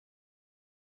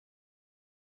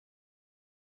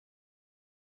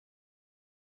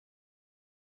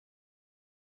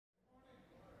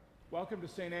Welcome to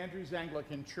St. Andrew's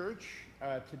Anglican Church.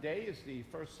 Today is the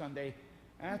first Sunday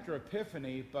after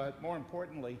Epiphany, but more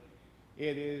importantly,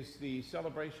 it is the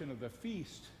celebration of the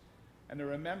feast and the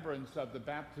remembrance of the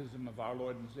baptism of our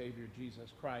Lord and Savior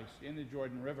Jesus Christ in the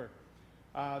Jordan River.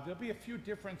 There'll be a few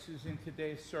differences in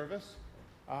today's service.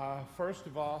 First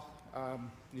of all,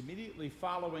 immediately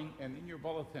following, and in your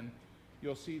bulletin,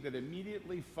 you'll see that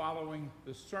immediately following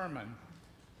the sermon,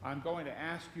 I'm going to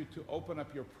ask you to open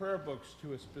up your prayer books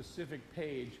to a specific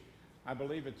page. I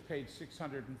believe it's page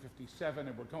 657,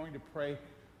 and we're going to pray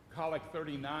Collect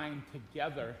 39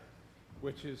 together,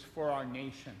 which is for our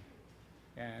nation.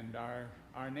 And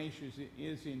our nation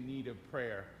is in need of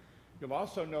prayer. You'll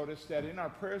also notice that in our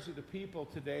prayers of the people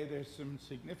today, there's some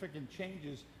significant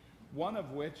changes, one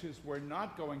of which is we're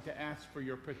not going to ask for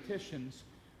your petitions,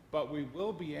 but we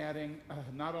will be adding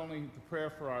not only the prayer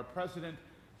for our president,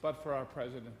 but for our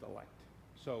president-elect.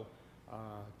 So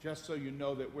just so you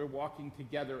know that we're walking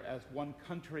together as one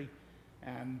country,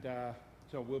 and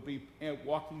so we'll be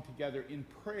walking together in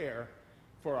prayer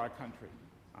for our country.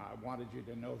 I wanted you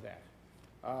to know that.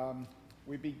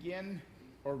 We begin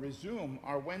or resume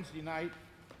our Wednesday night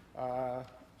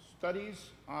studies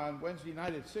on Wednesday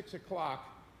night at 6 o'clock,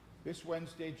 this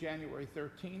Wednesday, January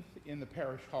 13th, in the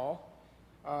Parish Hall.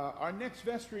 Our next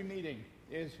vestry meeting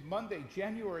is Monday,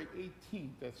 January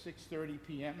 18th at 6:30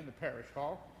 p.m. in the Parish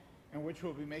Hall, in which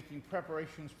we'll be making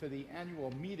preparations for the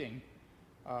annual meeting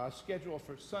scheduled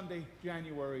for Sunday,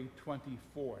 January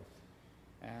 24th.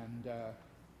 And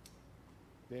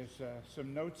there's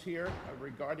some notes here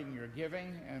regarding your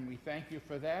giving, and we thank you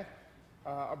for that.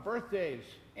 Our birthdays: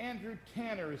 Andrew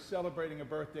Tanner is celebrating a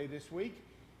birthday this week,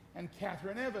 and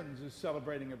Catherine Evans is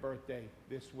celebrating a birthday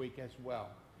this week as well.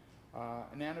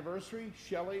 An anniversary: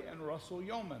 Shelley and Russell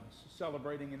Yeomans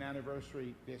celebrating an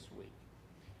anniversary this week.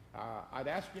 I'd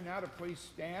ask you now to please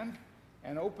stand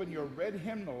and open your red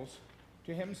hymnals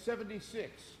to hymn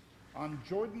 76, On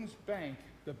Jordan's Bank,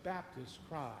 the Baptist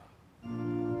Cry.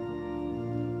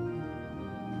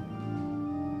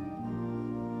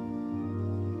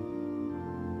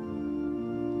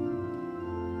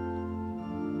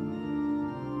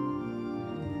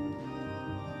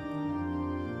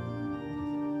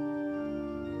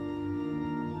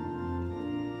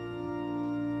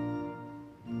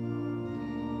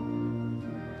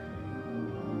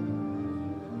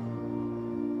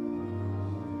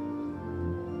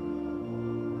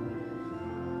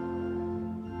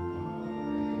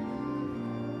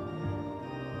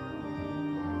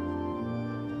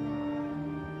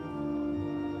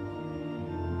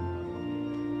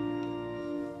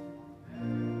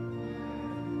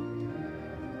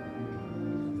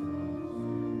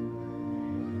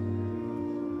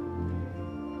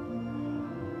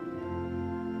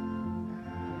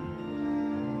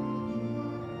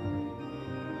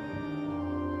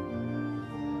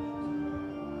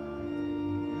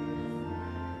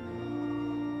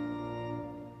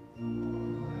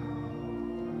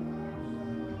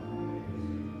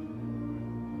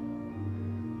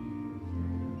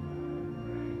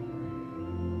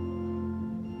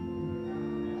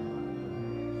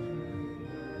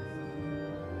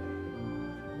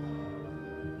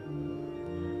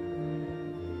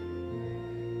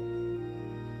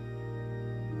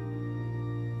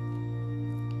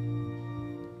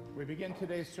 We begin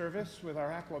today's service with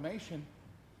our acclamation,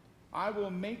 I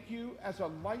will make you as a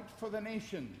light for the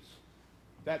nations,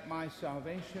 that my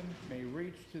salvation may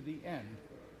reach to the end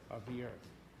of the earth.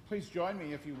 Please join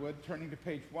me, if you would, turning to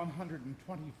page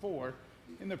 124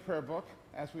 in the prayer book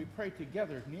as we pray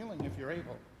together, kneeling if you're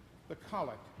able, the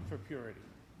Collect for Purity.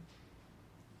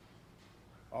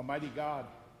 Almighty God,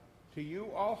 to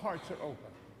you all hearts are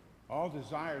open, all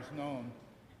desires known,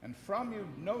 and from you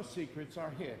no secrets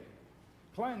are hid.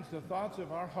 Cleanse the thoughts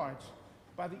of our hearts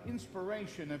by the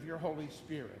inspiration of your Holy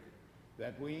Spirit,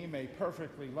 that we may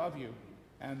perfectly love you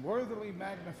and worthily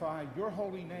magnify your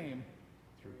holy name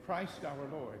through Christ our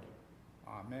Lord.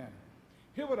 Amen.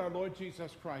 Hear what our Lord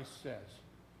Jesus Christ says.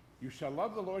 You shall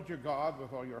love the Lord your God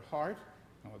with all your heart,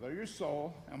 and with all your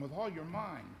soul, and with all your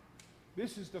mind.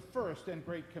 This is the first and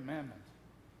great commandment,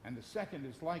 and the second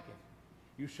is like it.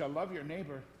 You shall love your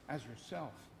neighbor as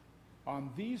yourself.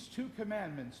 On these two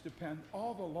commandments depend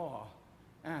all the law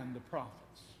and the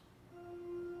prophets.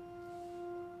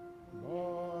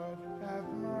 Lord, have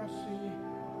mercy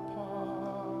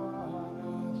upon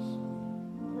us.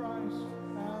 Christ,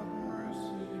 have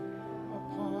mercy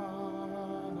upon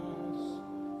us.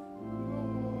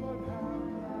 Lord, have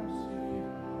mercy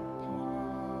upon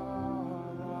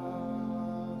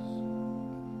us.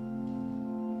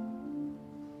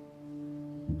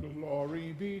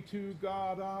 Glory be to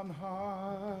God on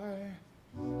high,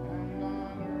 and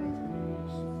on earth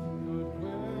peace,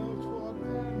 goodwill toward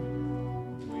men.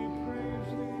 We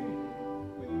praise thee,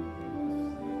 we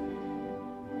bless thee,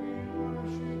 we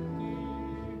worship thee,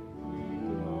 we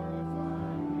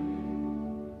glorify thee.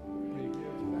 We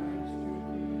give thanks to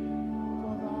thee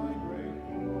for thy great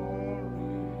glory.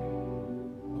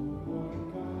 O Lord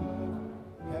God,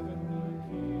 heavenly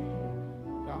King,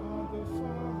 God the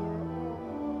Father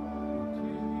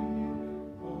Almighty,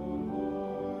 O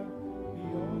Lord, the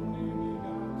only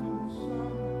begotten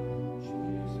Son,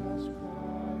 Jesus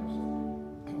Christ,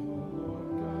 O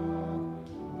Lord God,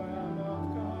 Lamb of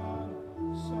God,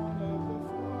 Son of the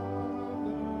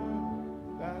Father,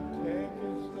 that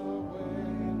takest away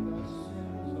the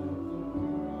sins of the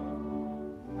world,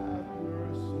 have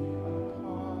mercy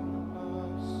upon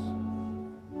us.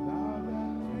 Thou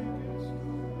that takest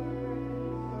away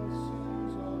the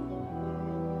sins of the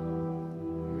world,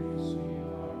 receive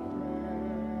our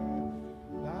prayer.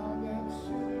 Thou that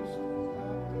sittest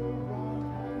at the right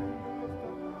hand of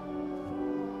God,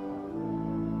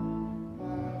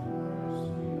 have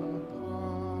mercy upon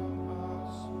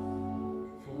us.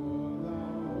 For thou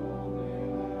only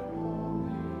art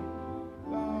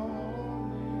thou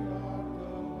only art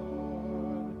the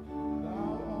Lord,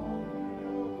 thou only,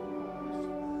 O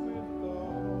Christ, with the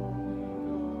Holy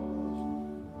Ghost,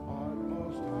 art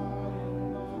most high in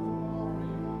the glory,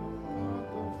 God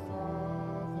the Father.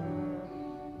 Amen.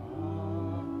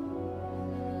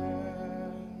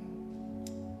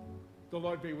 The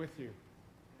Lord be with you.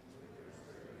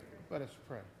 Let us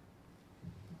pray.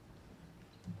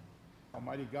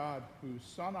 Almighty God, whose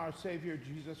Son, our Savior,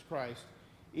 Jesus Christ,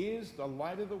 is the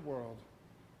light of the world,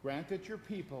 grant that your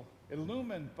people,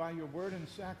 illumined by your word and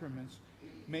sacraments,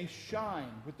 may shine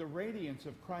with the radiance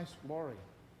of Christ's glory,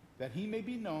 that he may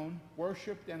be known,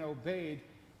 worshipped, and obeyed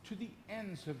to the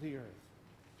ends of the earth.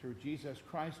 Through Jesus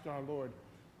Christ our Lord,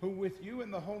 who with you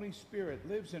and the Holy Spirit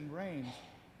lives and reigns,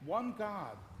 one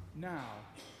God, now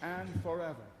and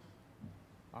forever.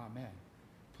 Amen.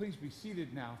 Please be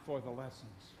seated now for the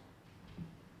lessons.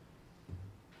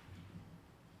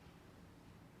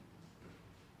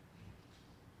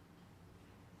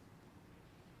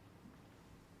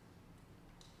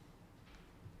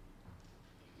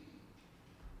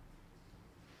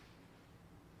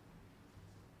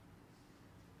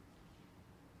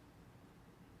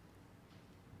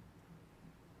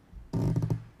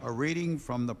 A reading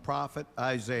from the prophet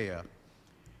Isaiah.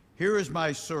 Here is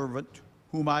my servant,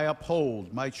 whom I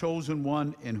uphold, my chosen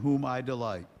one, in whom I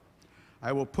delight.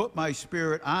 I will put my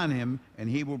spirit on him, and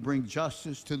he will bring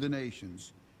justice to the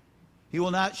nations. He will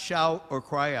not shout or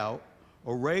cry out,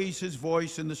 or raise his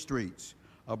voice in the streets.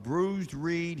 A bruised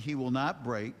reed he will not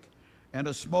break, and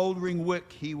a smoldering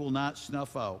wick he will not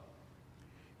snuff out.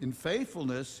 In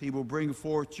faithfulness he will bring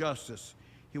forth justice.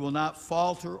 He will not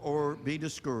falter or be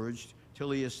discouraged till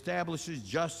he establishes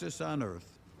justice on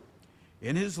earth.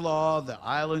 In his law the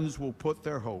islands will put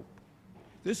their hope.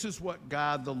 This is what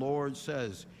God the Lord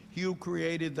says, he who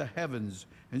created the heavens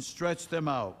and stretched them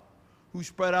out, who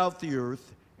spread out the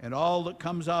earth and all that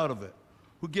comes out of it,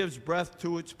 who gives breath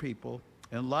to its people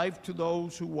and life to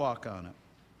those who walk on it.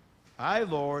 I,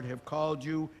 Lord, have called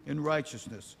you in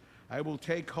righteousness. I will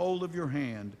take hold of your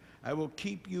hand. I will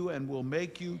keep you and will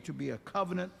make you to be a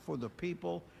covenant for the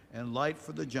people and light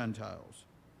for the Gentiles,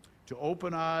 to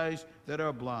open eyes that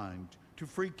are blind, to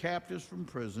free captives from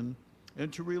prison,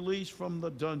 and to release from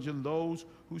the dungeon those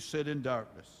who sit in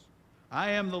darkness.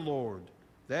 I am the Lord,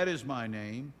 that is my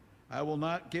name. I will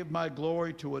not give my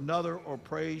glory to another or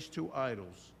praise to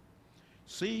idols.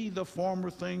 See, the former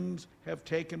things have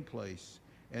taken place,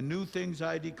 and new things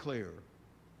I declare.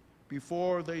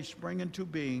 Before they spring into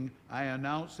being, I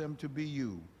announce them to be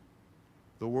you.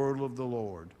 The word of the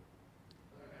Lord.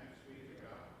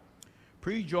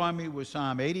 Please join me with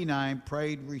Psalm 89,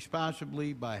 prayed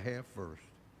responsibly by half verse.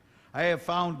 I have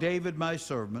found David my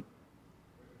servant.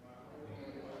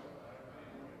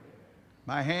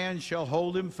 My hand shall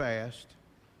hold him fast.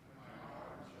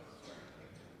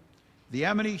 The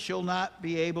enemy shall not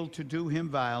be able to do him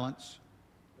violence.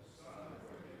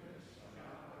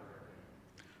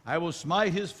 I will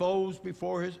smite his foes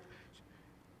before his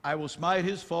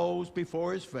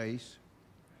face.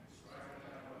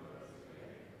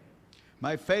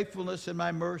 My faithfulness and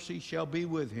my mercy shall be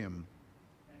with him.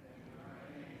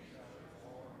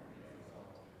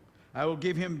 I will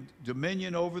give him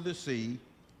dominion over the sea.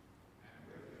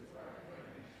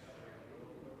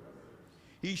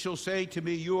 He shall say to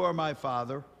me, you are my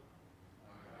Father.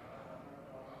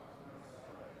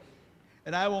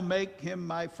 And I will make him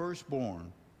my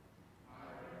firstborn.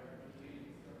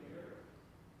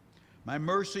 My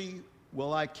mercy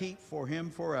will I keep for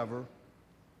him forever,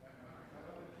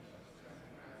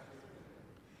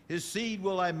 His seed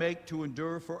will I make to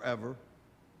endure forever.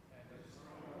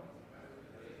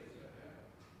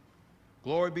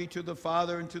 Glory be to the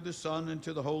Father, and to the Son, and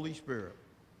to the Holy Spirit.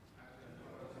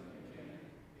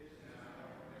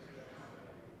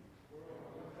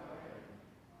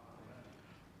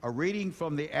 A reading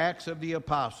from the Acts of the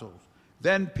Apostles.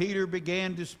 Then Peter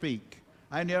began to speak.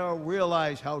 I now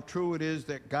realize how true it is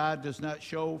that God does not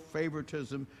show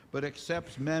favoritism, but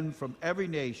accepts men from every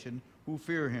nation who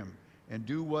fear him and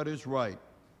do what is right.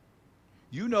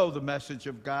 You know the message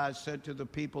of God sent to the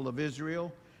people of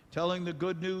Israel, telling the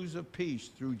good news of peace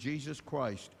through Jesus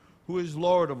Christ, who is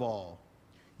Lord of all.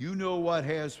 You know what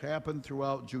has happened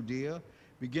throughout Judea,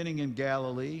 beginning in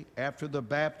Galilee, after the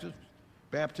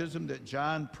baptism that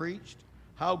John preached,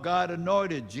 how God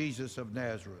anointed Jesus of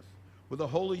Nazareth with the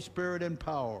Holy Spirit and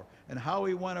power, and how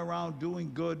he went around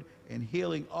doing good and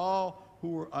healing all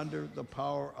who were under the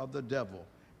power of the devil,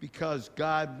 because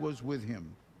God was with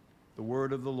him. The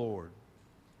word of the Lord.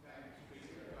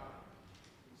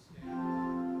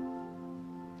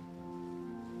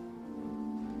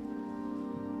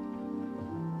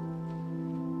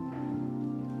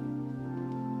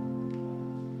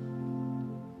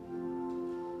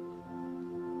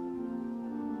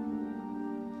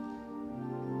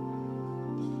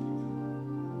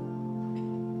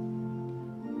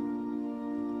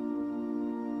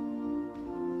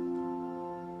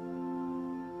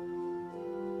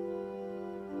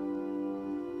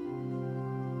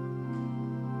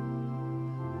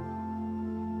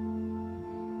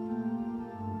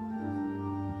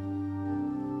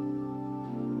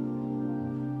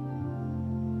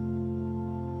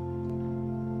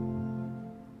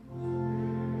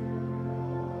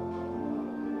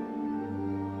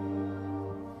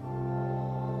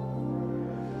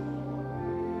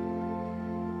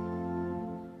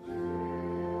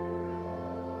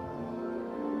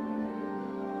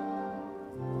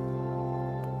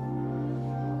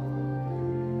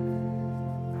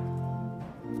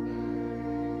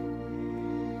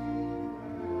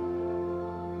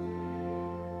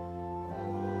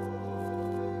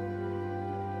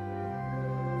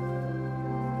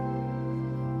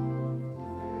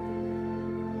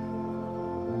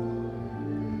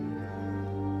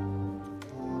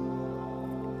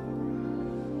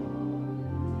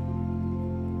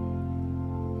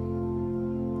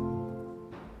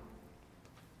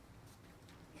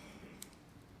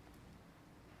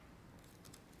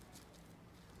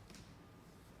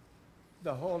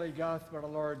 The Holy Gospel of the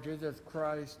Lord Jesus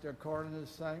Christ according to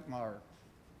St. Mark.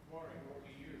 Glory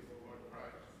to you, O Lord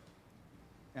Christ.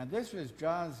 And this was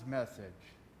John's message.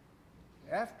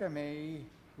 After me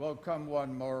will come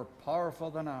one more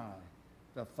powerful than I,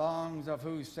 the thongs of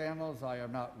whose sandals I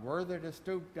am not worthy to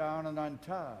stoop down and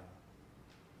untie.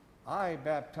 I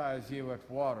baptize you with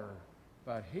water,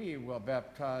 but he will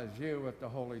baptize you with the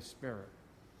Holy Spirit.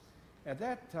 At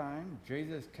that time,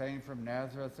 Jesus came from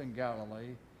Nazareth in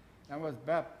Galilee and was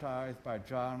baptized by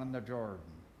John in the Jordan.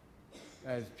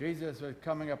 As Jesus was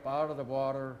coming up out of the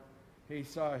water, he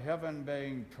saw heaven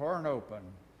being torn open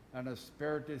and a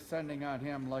spirit descending on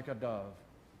him like a dove.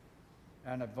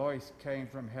 And a voice came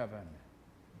from heaven,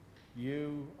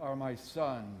 "You are my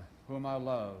Son, whom I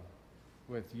love.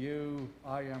 With you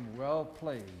I am well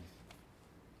pleased."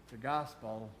 The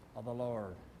Gospel of the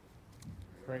Lord.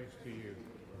 Praise to you,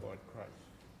 Lord Christ.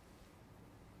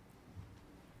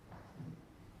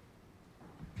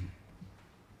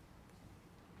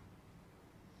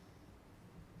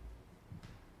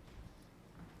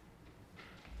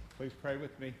 Please pray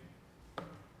with me.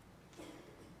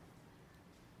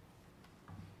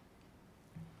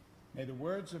 May the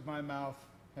words of my mouth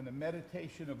and the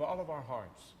meditation of all of our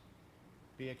hearts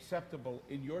be acceptable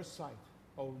in your sight,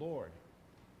 O Lord,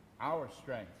 our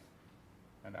strength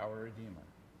and our Redeemer.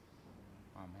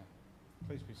 Amen.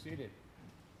 Please be seated.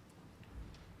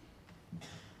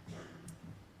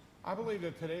 I believe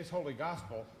that today's Holy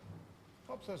Gospel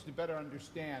helps us to better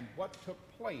understand what took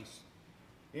place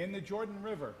in the Jordan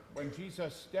River when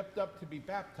Jesus stepped up to be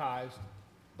baptized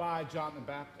by John the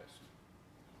Baptist.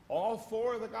 All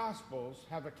four of the Gospels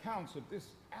have accounts of this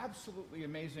absolutely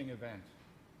amazing event.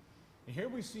 And here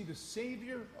we see the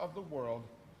Savior of the world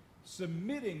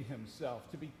submitting himself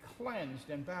to be cleansed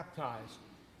and baptized,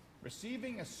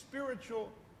 receiving a spiritual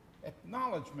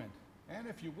acknowledgement and,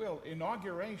 if you will,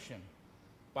 inauguration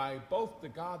by both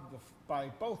God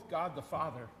the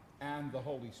Father and the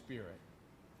Holy Spirit.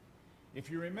 If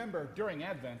you remember, during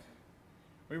Advent,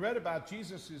 we read about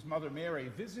Jesus' mother Mary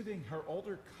visiting her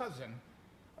older cousin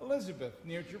Elizabeth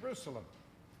near Jerusalem.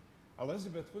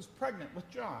 Elizabeth was pregnant with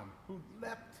John, who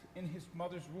leapt in his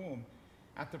mother's womb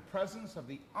at the presence of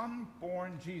the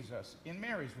unborn Jesus in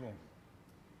Mary's womb.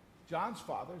 John's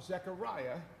father,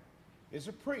 Zechariah, is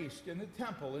a priest in the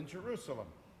temple in Jerusalem.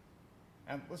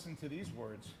 And listen to these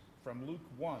words from Luke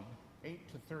 1, 8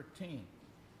 to 13.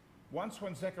 Once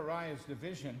when Zechariah's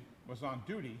division was on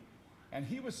duty, and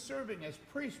he was serving as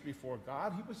priest before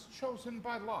God, he was chosen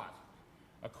by lot,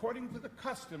 according to the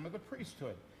custom of the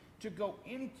priesthood, to go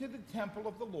into the temple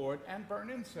of the Lord and burn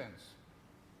incense.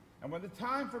 And when the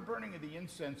time for burning of the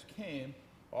incense came,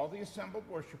 all the assembled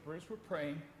worshipers were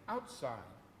praying outside.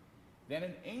 Then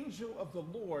an angel of the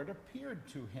Lord appeared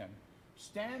to him,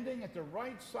 standing at the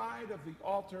right side of the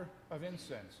altar of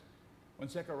incense. When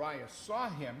Zechariah saw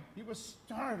him, he was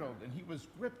startled and he was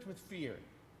gripped with fear.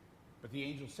 But the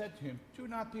angel said to him, "Do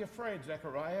not be afraid,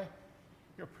 Zechariah.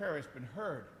 Your prayer has been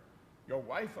heard. Your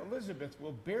wife Elizabeth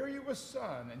will bear you a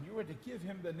son, and you are to give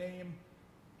him the name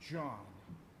John."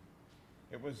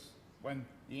 It was when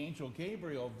the angel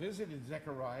Gabriel visited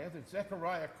Zechariah that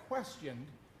Zechariah questioned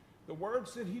the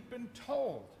words that he'd been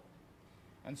told.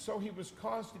 And so he was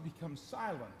caused to become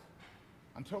silent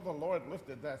until the Lord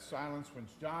lifted that silence when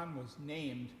John was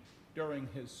named during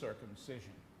his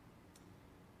circumcision.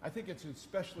 I think it's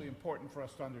especially important for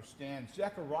us to understand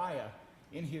Zechariah,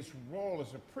 in his role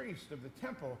as a priest of the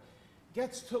temple,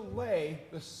 gets to lay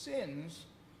the sins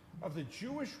of the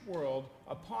Jewish world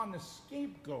upon the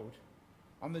scapegoat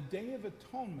on the Day of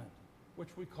Atonement,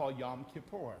 which we call Yom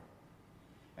Kippur,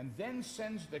 and then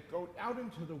sends the goat out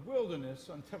into the wilderness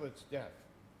until its death.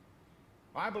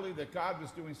 I believe that God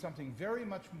was doing something very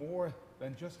much more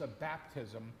than just a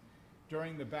baptism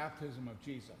during the baptism of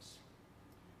Jesus.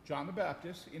 John the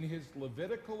Baptist, in his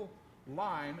Levitical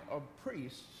line of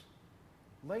priests,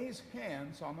 lays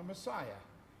hands on the Messiah,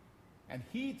 and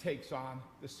he takes on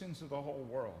the sins of the whole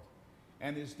world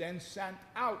and is then sent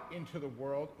out into the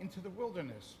world, into the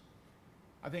wilderness.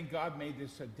 I think God made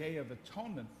this a day of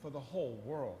atonement for the whole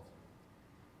world.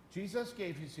 Jesus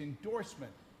gave his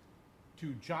endorsement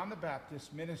to John the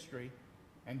Baptist's ministry,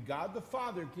 and God the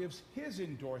Father gives his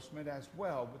endorsement as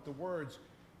well with the words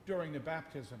during the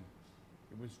baptism.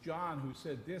 It was John who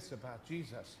said this about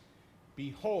Jesus: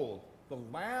 "Behold, the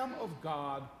Lamb of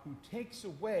God who takes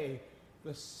away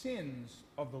the sins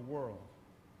of the world."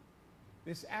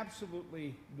 This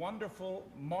absolutely wonderful,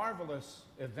 marvelous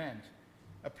event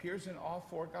appears in all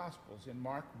four Gospels, in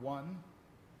Mark 1,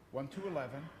 1 to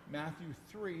 11, Matthew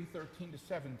 3, 13 to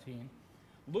 17,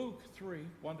 Luke 3,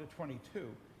 1 to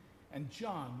 22, and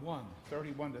John 1,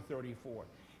 31 to 34.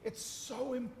 It's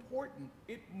so important.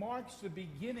 It marks the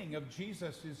beginning of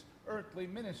Jesus' earthly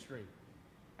ministry,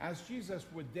 as Jesus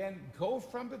would then go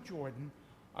from the Jordan,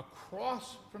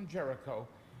 across from Jericho,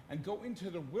 and go into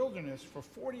the wilderness for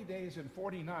 40 days and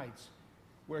 40 nights,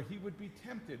 where he would be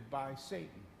tempted by Satan.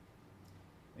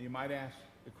 And you might ask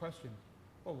the question,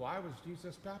 well, why was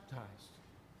Jesus baptized?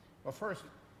 Well, first,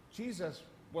 Jesus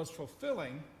was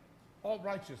fulfilling all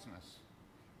righteousness,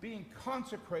 being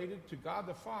consecrated to God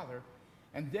the Father,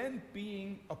 and then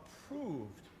being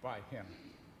approved by him.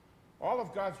 All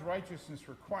of God's righteousness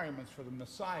requirements for the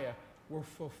Messiah were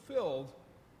fulfilled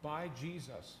by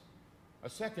Jesus.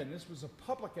 Second, this was a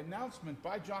public announcement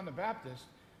by John the Baptist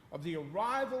of the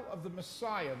arrival of the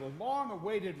Messiah, the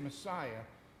long-awaited Messiah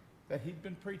that he'd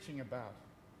been preaching about.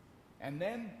 And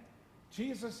then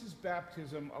Jesus'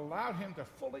 baptism allowed him to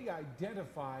fully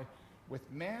identify with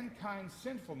mankind's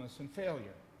sinfulness and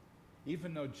failure,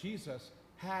 even though Jesus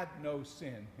had no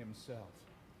sin himself.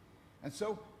 And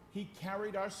so he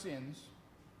carried our sins,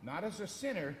 not as a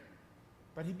sinner,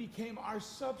 but he became our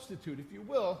substitute, if you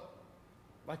will,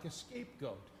 like a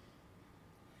scapegoat.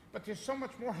 But there's so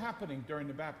much more happening during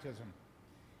the baptism,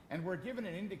 and we're given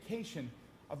an indication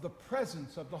of the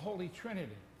presence of the Holy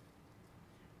Trinity,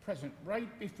 present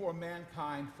right before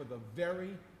mankind for the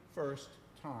very first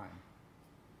time.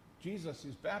 Jesus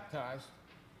is baptized,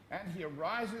 and he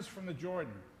arises from the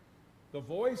Jordan. The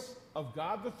voice of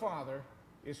God the Father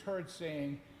is heard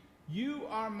saying, "You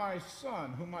are my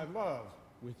Son, whom I love.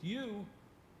 With you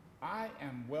I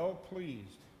am well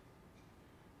pleased."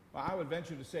 Well, I would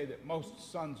venture to say that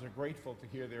most sons are grateful to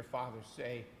hear their fathers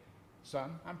say,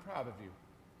 "Son, I'm proud of you."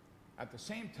 At the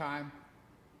same time,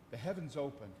 the heavens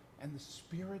opened, and the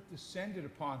Spirit descended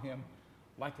upon him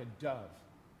like a dove.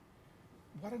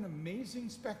 What an amazing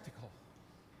spectacle.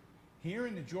 Here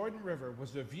in the Jordan River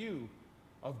was a view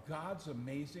of God's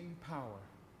amazing power.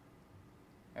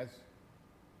 As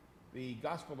the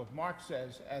Gospel of Mark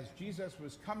says, as Jesus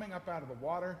was coming up out of the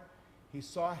water, he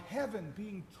saw heaven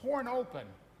being torn open,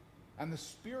 and the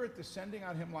Spirit descending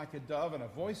on him like a dove, and a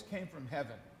voice came from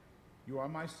heaven, "You are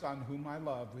my Son, whom I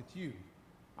love. With you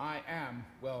I am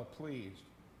well pleased."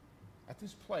 at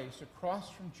this place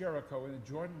across from Jericho in the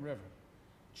Jordan River,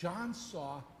 John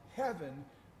saw heaven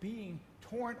being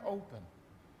torn open,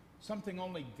 something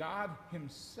only God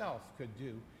himself could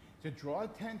do to draw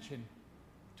attention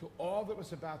to all that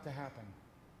was about to happen.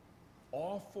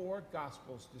 All four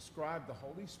Gospels describe the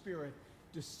Holy Spirit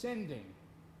descending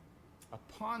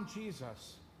upon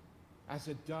Jesus as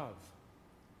a dove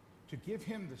to give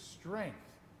him the strength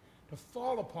to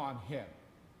fall upon him,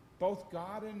 both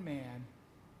God and man,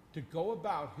 to go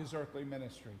about his earthly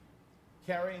ministry,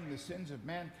 carrying the sins of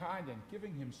mankind and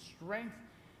giving him strength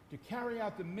to carry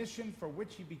out the mission for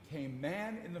which he became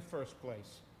man in the first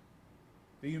place.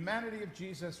 The humanity of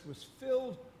Jesus was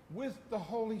filled with the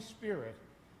Holy Spirit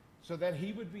so that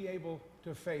he would be able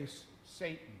to face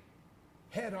Satan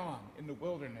head on in the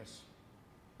wilderness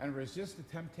and resist the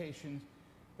temptations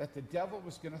that the devil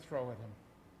was going to throw at him.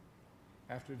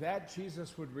 After that,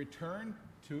 Jesus would return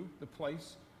to the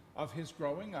place of his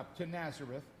growing up, to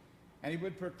Nazareth, and he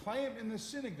would proclaim in the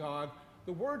synagogue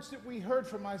the words that we heard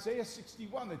from Isaiah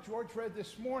 61 that George read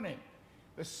this morning.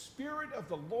 The Spirit of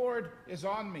the Lord is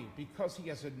on me because he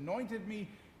has anointed me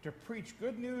to preach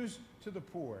good news to the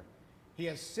poor. He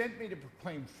has sent me to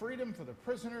proclaim freedom for the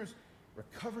prisoners,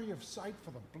 recovery of sight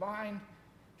for the blind,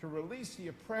 to release the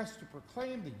oppressed, to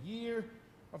proclaim the year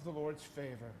of the Lord's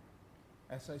favor.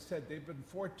 As I said, they've been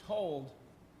foretold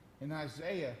in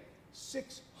Isaiah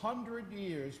 600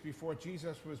 years before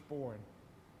Jesus was born,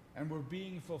 and were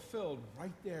being fulfilled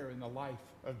right there in the life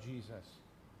of Jesus.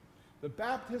 The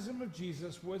baptism of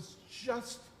Jesus was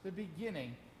just the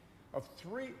beginning of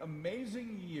 3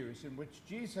 amazing years in which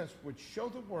Jesus would show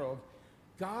the world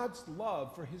God's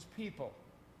love for his people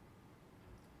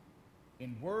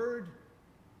in word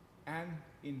and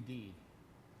in deed,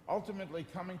 ultimately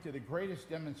coming to the greatest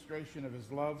demonstration of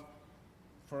his love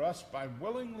for us by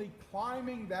willingly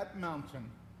climbing that mountain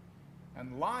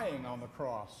and lying on the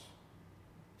cross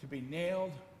to be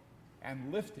nailed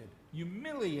and lifted,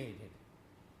 humiliated,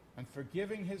 and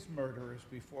forgiving his murderers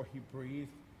before he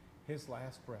breathed his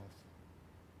last breath.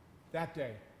 That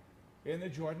day, in the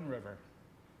Jordan River,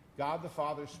 God the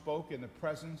Father spoke in the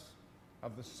presence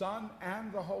of the Son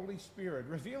and the Holy Spirit,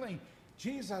 revealing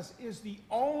Jesus is the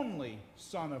only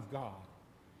Son of God.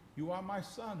 You are my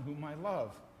Son, whom I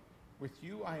love. With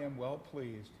you I am well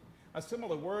pleased.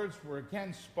 Similar words were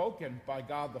again spoken by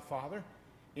God the Father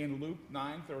in Luke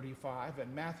 9:35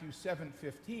 and Matthew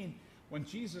 7:15 when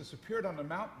Jesus appeared on the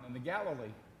mountain in the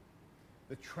Galilee.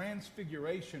 The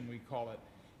Transfiguration, we call it.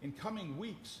 In coming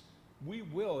weeks, we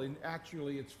will,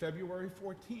 actually it's February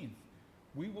 14th,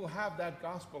 we will have that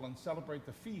gospel and celebrate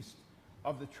the feast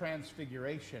of the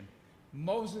Transfiguration.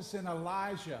 Moses and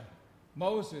Elijah,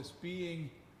 Moses being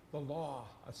the law,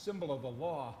 a symbol of the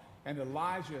law, and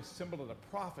Elijah, a symbol of the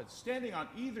prophets, standing on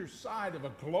either side of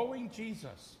a glowing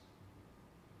Jesus,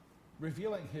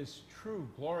 revealing his true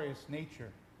glorious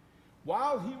nature.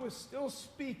 While he was still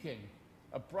speaking,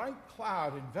 a bright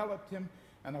cloud enveloped him,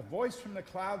 and a voice from the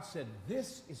cloud said,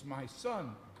 "This is my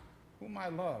Son, whom I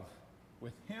love.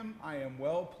 With him I am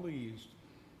well pleased."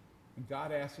 And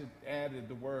God added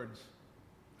the words,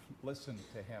 "Listen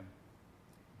to him."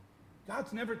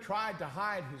 God's never tried to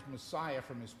hide his Messiah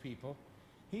from his people.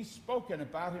 He's spoken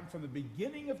about him from the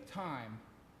beginning of time,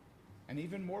 and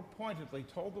even more pointedly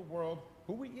told the world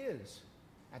who he is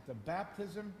at the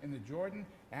baptism in the Jordan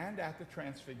and at the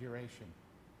Transfiguration.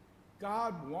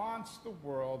 God wants the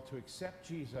world to accept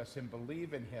Jesus and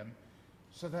believe in him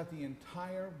so that the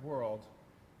entire world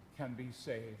can be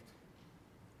saved.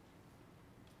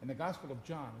 In the Gospel of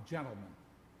John, a gentleman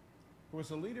who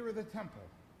was a leader of the temple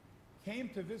came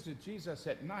to visit Jesus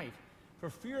at night for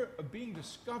fear of being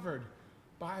discovered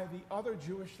by the other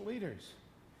Jewish leaders.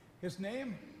 His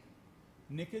name,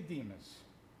 Nicodemus.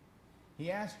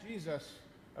 He asked Jesus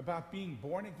about being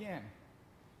born again,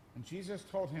 and Jesus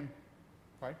told him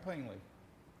quite plainly,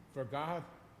 "For God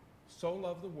so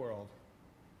loved the world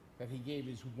that he gave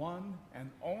his one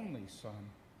and only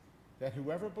Son, that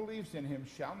whoever believes in him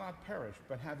shall not perish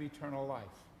but have eternal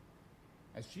life."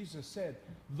 As Jesus said,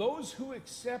 those who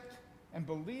accept and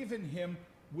believe in him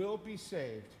will be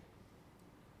saved.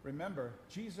 Remember,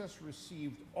 Jesus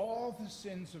received all the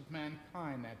sins of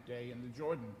mankind that day in the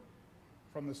Jordan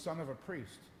from the son of a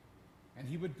priest, and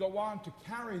he would go on to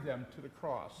carry them to the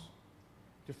cross,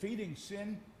 defeating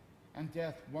sin and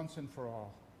death once and for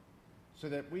all, so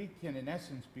that we can, in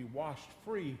essence, be washed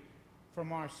free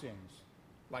from our sins,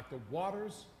 like the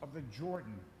waters of the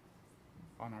Jordan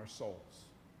on our souls.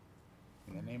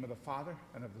 In the name of the Father,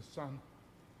 and of the Son,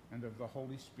 and of the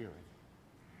Holy Spirit.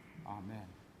 Amen.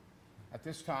 At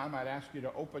this time, I'd ask you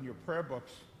to open your prayer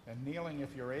books, and kneeling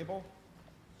if you're able,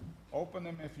 Open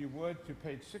them, if you would, to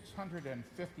page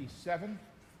 657.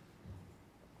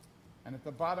 And at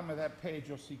the bottom of that page,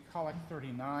 you'll see Collect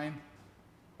 39,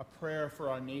 a prayer for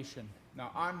our nation.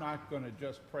 Now, I'm not going to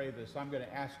just pray this. I'm going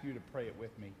to ask you to pray it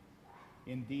with me.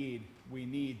 Indeed, we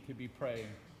need to be praying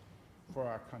for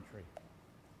our country.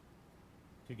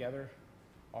 Together,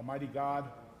 Almighty God,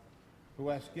 who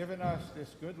hast given us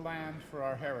this good land for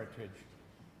our heritage,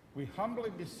 we humbly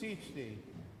beseech thee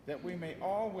that we may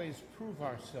always prove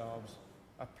ourselves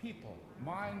a people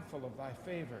mindful of thy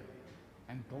favor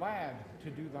and glad to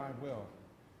do thy will.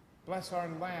 Bless our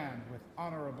land with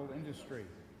honorable industry,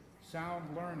 sound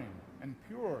learning, and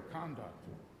pure conduct.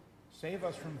 Save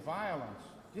us from violence,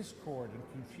 discord,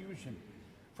 and confusion,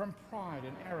 from pride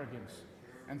and arrogance,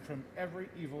 and from every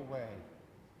evil way.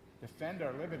 Defend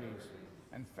our liberties,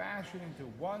 and fashion into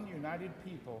one united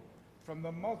people from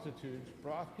the multitudes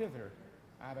brought hither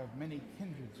out of many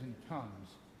kindreds and tongues.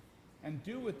 And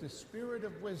do with the spirit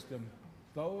of wisdom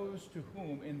those to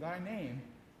whom in thy name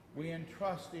we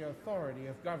entrust the authority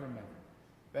of government,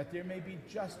 that there may be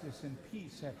justice and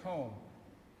peace at home,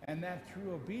 and that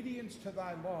through obedience to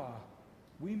thy law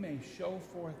we may show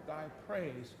forth thy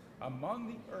praise among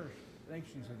the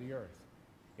nations of the earth.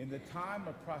 In the time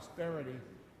of prosperity,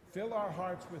 fill our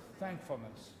hearts with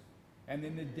thankfulness, and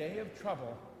in the day of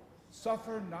trouble,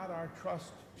 suffer not our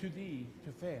trust to thee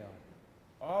to fail,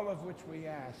 all of which we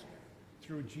ask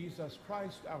through Jesus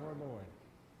Christ our Lord.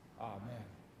 Amen.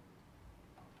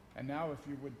 And now if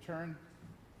you would turn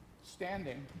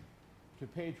standing to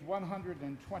page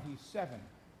 127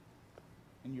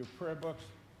 in your prayer books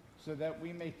so that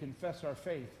we may confess our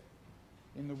faith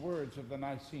in the words of the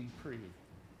Nicene Creed.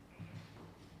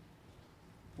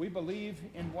 We believe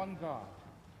in one God,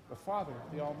 the Father,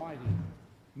 the Almighty,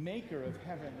 maker of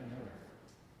heaven and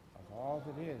earth, of all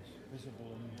that is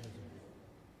visible and invisible.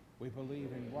 We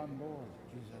believe in one Lord,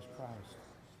 Jesus Christ,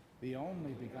 the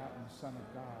only begotten Son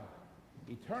of God,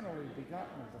 eternally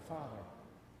begotten of the Father,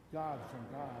 God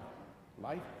from God,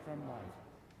 light from light,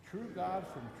 true God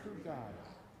from true God,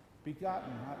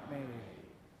 begotten, not made,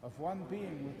 of one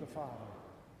being with the Father.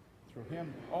 Through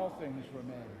him all things were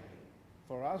made.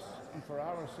 For us and for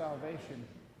our salvation,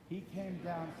 he came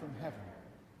down from heaven,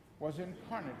 was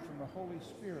incarnate from the Holy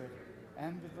Spirit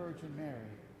and the Virgin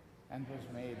Mary, and was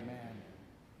made man.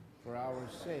 For our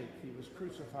sake, he was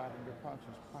crucified under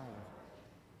Pontius Pilate.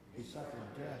 He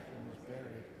suffered death and was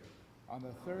buried. On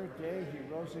the third day,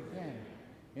 he rose again,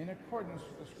 in accordance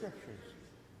with the Scriptures.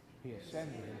 He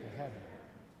ascended into heaven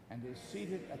and is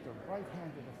seated at the right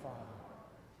hand of the Father.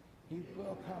 He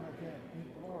will come again in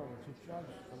glory to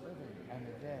judge the living and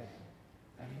the dead,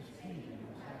 and his kingdom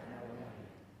will have no end.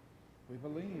 We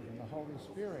believe in the Holy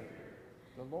Spirit,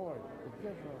 the Lord, the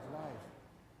giver of life,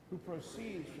 who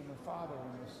proceeds from the Father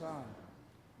and the Son,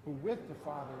 who with the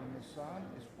Father and the Son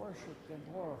is worshipped and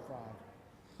glorified,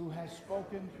 who has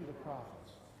spoken through the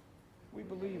prophets. We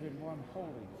believe in one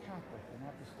holy, Catholic, and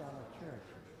Apostolic Church.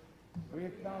 We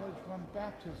acknowledge one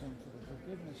baptism for the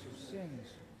forgiveness of sins.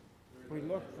 We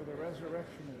look for the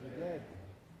resurrection of the dead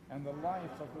and the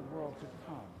life of the world to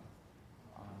come.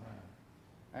 Amen.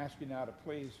 I ask you now to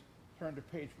please turn to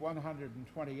page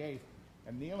 128,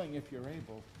 and kneeling if you're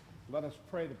able, let us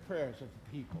pray the prayers of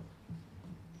the people.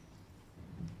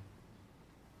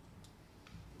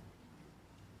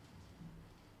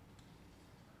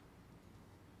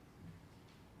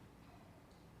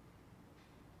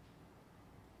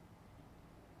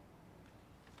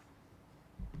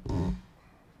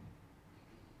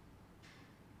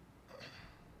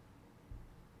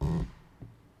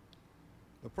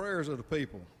 The prayers of the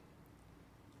people.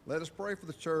 Let us pray for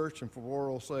the church and for the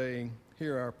world, saying,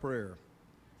 hear our prayer,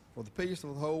 for the peace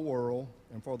of the whole world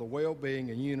and for the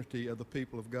well-being and unity of the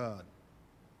people of God.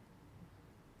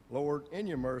 Lord, in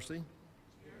your mercy,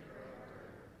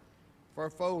 for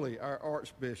Foley, our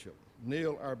Archbishop,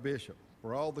 Neil, our Bishop,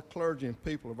 for all the clergy and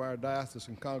people of our diocese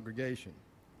and congregation.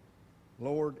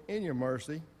 Lord, in your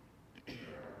mercy,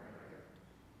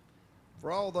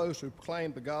 for all those who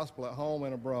proclaim the gospel at home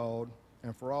and abroad,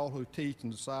 and for all who teach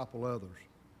and disciple others.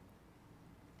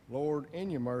 Lord, in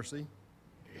your mercy,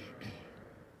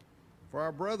 for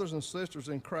our brothers and sisters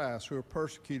in Christ who are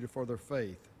persecuted for their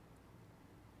faith.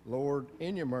 Lord,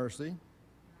 in your mercy,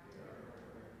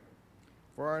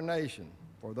 for our nation,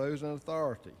 for those in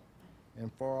authority,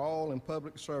 and for all in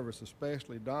public service,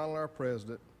 especially Donald, our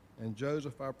president, and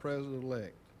Joseph, our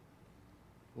president-elect.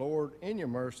 Lord, in your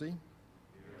mercy,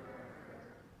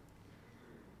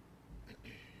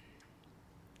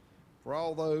 for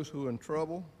all those who are in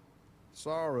trouble,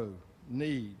 sorrow,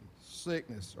 need,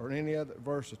 sickness, or any other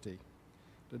adversity.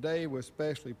 Today we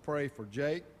especially pray for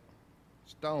Jake,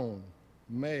 Stone,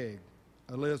 Meg,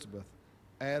 Elizabeth,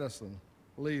 Addison,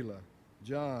 Leela,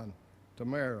 John,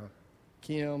 Tamara,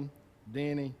 Kim,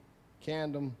 Denny,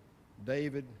 Candom,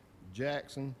 David,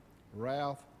 Jackson,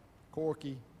 Ralph,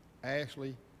 Corky,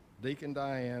 Ashley, Deacon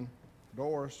Diane,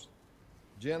 Doris,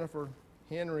 Jennifer,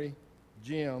 Henry,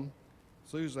 Jim,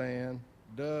 Suzanne,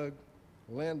 Doug,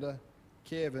 Linda,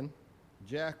 Kevin,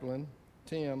 Jacqueline,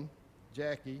 Tim,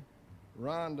 Jackie,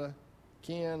 Rhonda,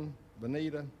 Ken,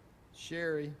 Benita,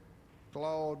 Sherry,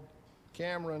 Claude,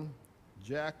 Cameron,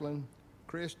 Jacqueline,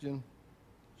 Christian,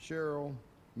 Cheryl,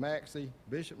 Maxie,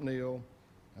 Bishop Neal,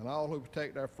 and all who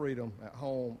protect our freedom at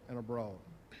home and abroad.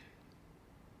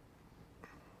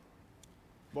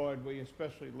 Lord, we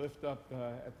especially lift up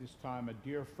at this time a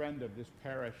dear friend of this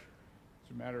parish.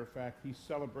 As a matter of fact, he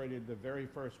celebrated the very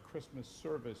first Christmas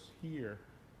service here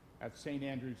at St.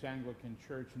 Andrew's Anglican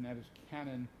Church, and that is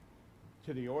Canon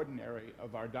to the Ordinary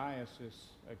of our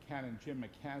diocese, Canon Jim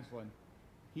McCaslin.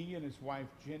 He and his wife,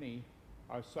 Ginny,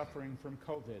 are suffering from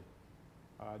COVID.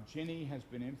 Ginny has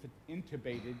been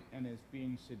intubated and is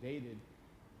being sedated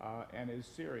and is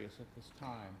serious at this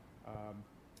time.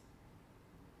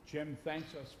 Jim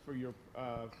thanks us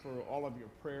for all of your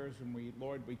prayers, and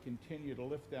Lord, we continue to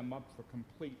lift them up for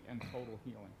complete and total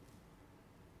healing.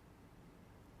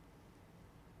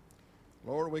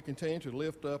 Lord, we continue to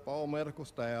lift up all medical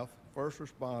staff, first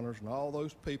responders, and all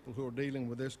those people who are dealing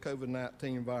with this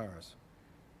COVID-19 virus.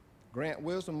 Grant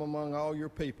wisdom among all your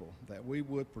people, that we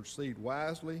would proceed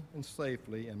wisely and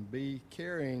safely and be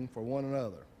caring for one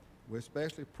another. We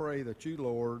especially pray that you,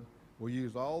 Lord, will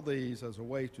use all these as a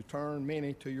way to turn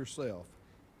many to yourself,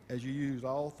 as you use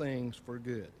all things for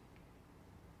good.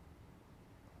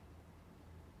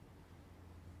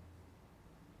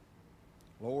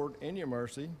 Lord, in your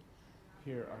mercy,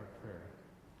 hear our prayer.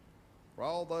 For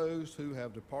all those who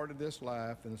have departed this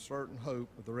life in certain hope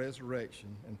of the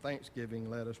resurrection and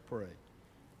thanksgiving, let us pray.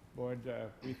 Lord,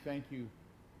 we thank you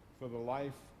for the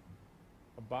life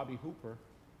of Bobby Hooper,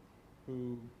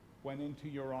 who went into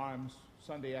your arms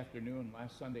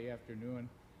last Sunday afternoon.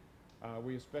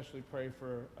 We especially pray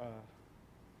for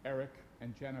Eric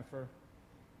and Jennifer,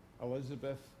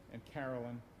 Elizabeth and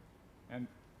Carolyn, and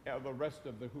the rest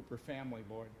of the Hooper family,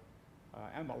 Lord,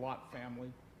 and the Lott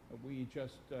family. We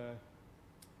just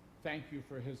thank you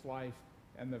for his life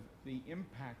and the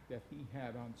impact that he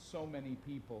had on so many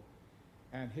people,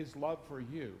 and his love for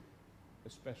you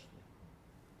especially.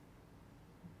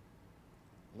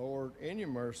 Lord, in your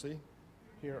mercy,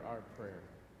 hear our prayer.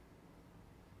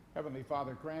 Heavenly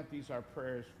Father, grant these our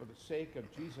prayers for the sake of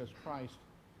Jesus Christ,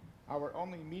 our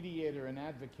only mediator and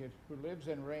advocate, who lives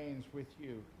and reigns with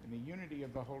you in the unity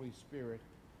of the Holy Spirit,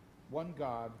 one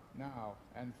God, now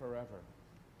and forever.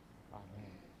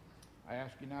 Amen. I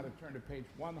ask you now to turn to page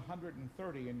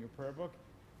 130 in your prayer book,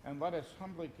 and let us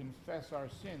humbly confess our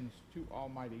sins to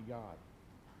Almighty God.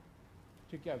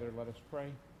 Together let us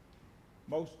pray.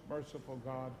 Most merciful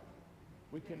God,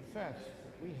 we confess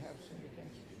that we have sinned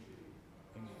against you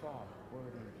in thought,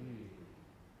 word, and deed,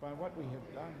 by what we have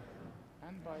done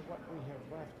and by what we have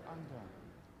left undone.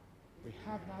 We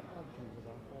have not loved you with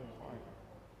our whole heart.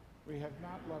 We have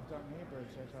not loved our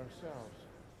neighbors as ourselves.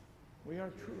 We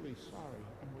are truly sorry,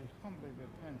 and we humbly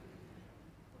repent.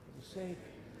 For the sake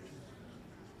of Jesus,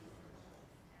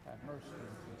 have mercy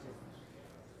and forgive us,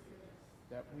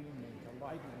 that we may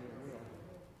delight in your will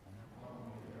and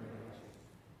follow your ways,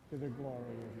 to the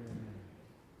glory of your name.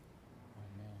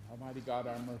 Amen. Almighty God,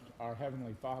 our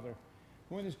Heavenly Father,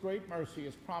 who in his great mercy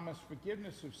has promised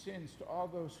forgiveness of sins to all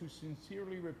those who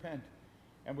sincerely repent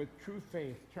and with true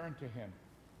faith turn to him,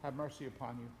 have mercy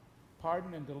upon you,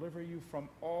 pardon and deliver you from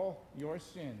all your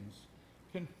sins,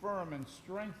 confirm and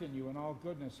strengthen you in all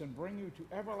goodness, and bring you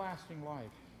to everlasting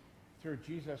life through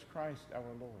Jesus Christ our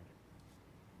Lord.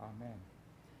 Amen.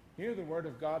 Hear the word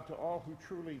of God to all who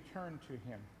truly turn to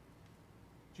him.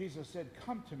 Jesus said,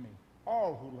 "Come to me,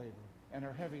 all who labor and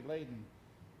are heavy laden,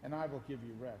 and I will give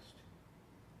you rest."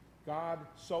 God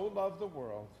so loved the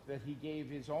world that he gave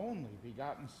his only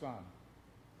begotten Son,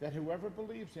 that whoever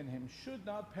believes in him should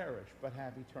not perish but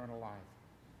have eternal life.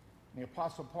 And the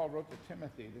Apostle Paul wrote to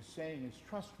Timothy, "The saying is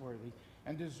trustworthy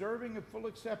and deserving of full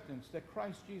acceptance, that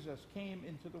Christ Jesus came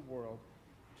into the world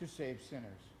to save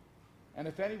sinners. And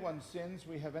if anyone sins,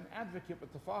 we have an advocate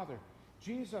with the Father,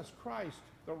 Jesus Christ,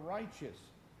 the righteous.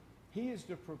 He is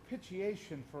the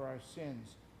propitiation for our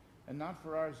sins, and not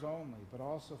for ours only, but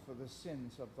also for the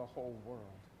sins of the whole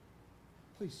world."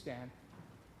 Please stand.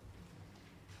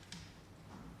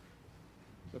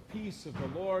 The peace of the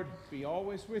Lord be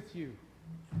always with you.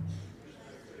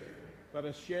 Let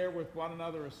us share with one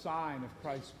another a sign of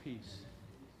Christ's peace.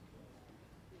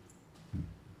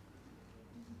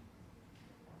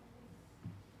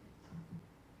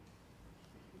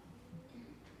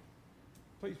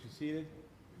 Please be seated.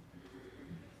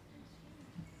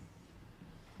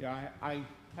 Yeah, I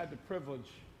had the privilege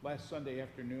last Sunday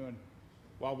afternoon,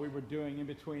 while we were doing in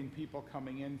between people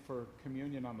coming in for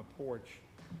communion on the porch,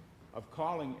 of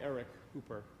calling Eric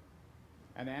Hooper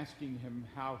and asking him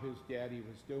how his daddy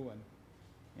was doing.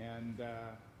 And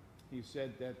he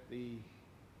said that the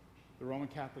Roman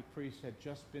Catholic priest had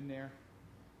just been there,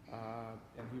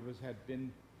 and he had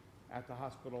been at the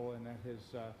hospital, and that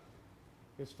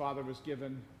his father was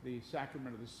given the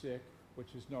Sacrament of the Sick,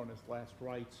 which is known as last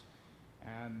rites,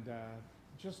 and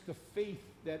just the faith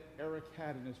that Eric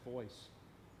had in his voice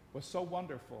was so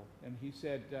wonderful. And he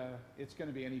said, it's going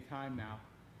to be any time now.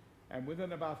 And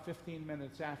within about 15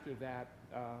 minutes after that,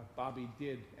 Bobby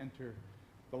did enter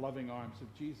the loving arms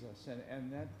of Jesus.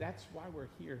 And that's why we're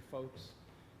here, folks,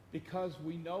 because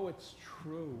we know it's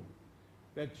true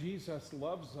that Jesus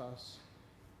loves us,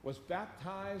 was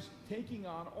baptized, taking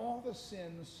on all the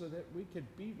sins so that we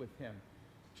could be with him.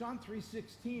 John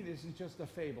 3:16 isn't just a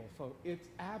fable, folks. It's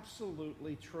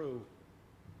absolutely true.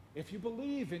 If you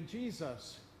believe in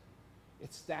Jesus,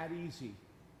 it's that easy.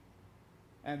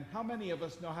 And how many of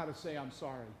us know how to say, I'm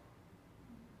sorry?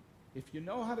 If you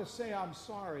know how to say, I'm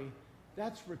sorry,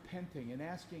 that's repenting and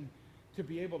asking to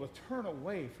be able to turn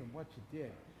away from what you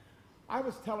did. I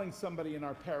was telling somebody in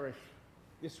our parish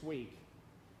this week,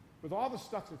 with all the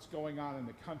stuff that's going on in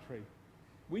the country,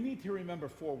 we need to remember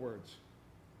 4 words.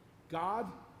 God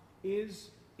is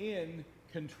in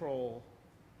control.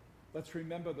 Let's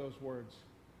remember those words.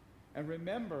 And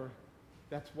remember,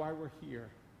 that's why we're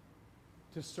here,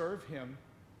 to serve him,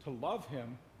 to love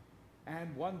him,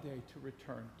 and one day to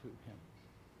return to him.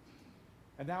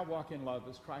 And now walk in love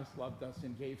as Christ loved us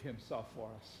and gave himself for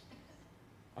us,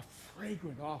 a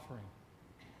fragrant offering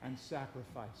and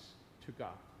sacrifice to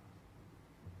God.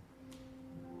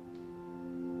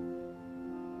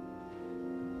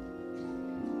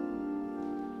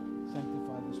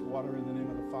 Sanctify this water in the name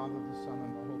of the Father, the Son,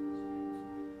 and the Holy Spirit.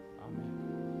 Amen.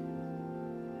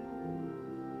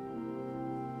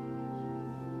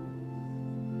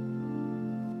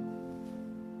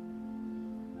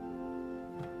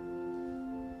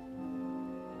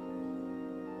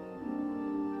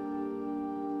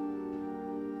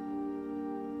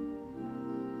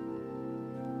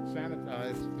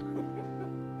 Sanitized.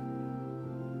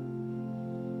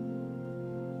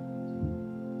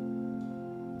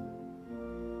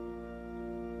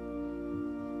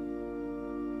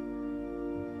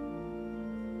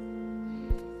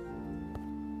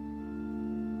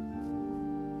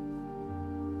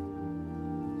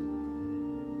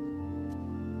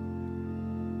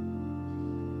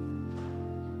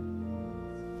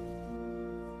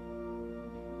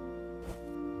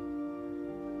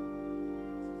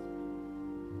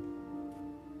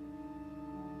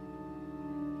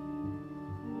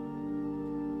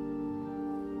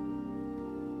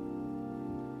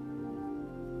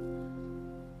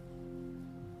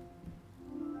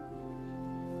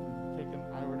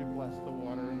 I already blessed the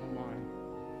water and the wine.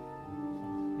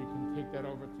 So you can take that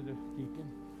over to the deacon.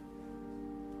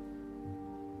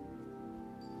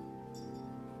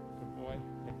 Good boy.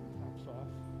 Take the tops off.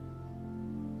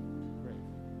 Great.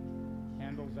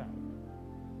 Handles out.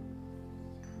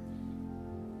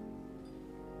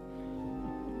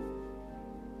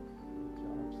 Good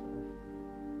job, sir.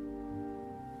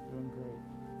 Doing great.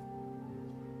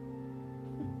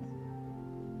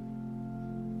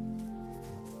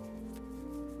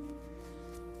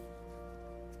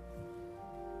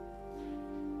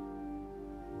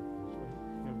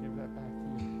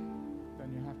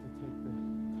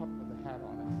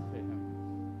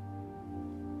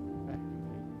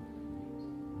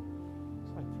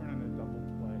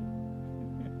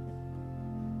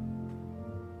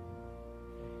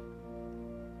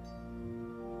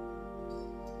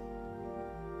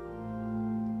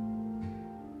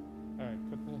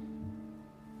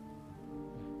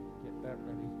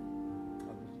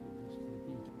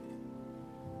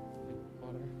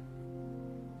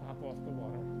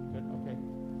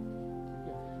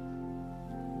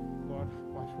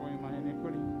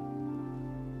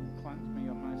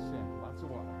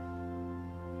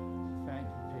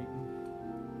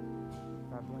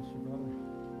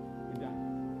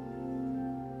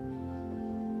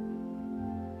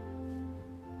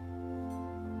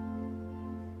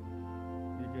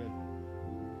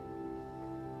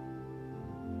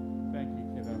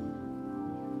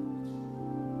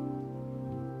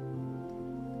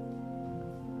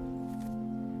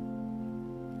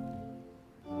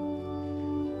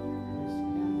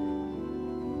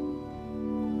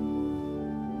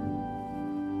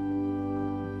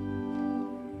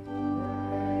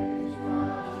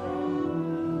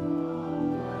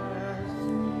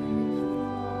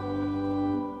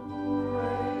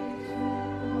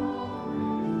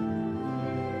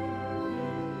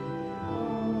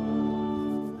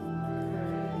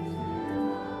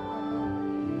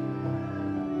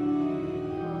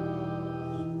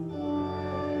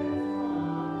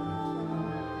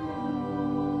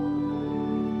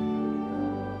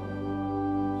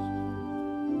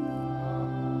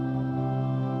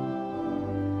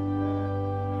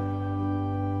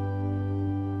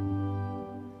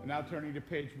 now turning to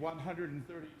page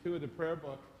 132 of the prayer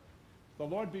book. The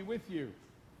Lord be with you.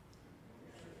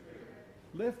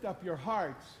 Lift up your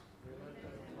hearts.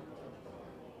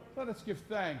 Let us give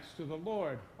thanks to the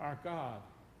Lord our God.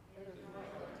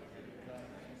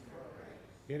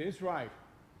 It is right,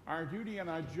 our duty and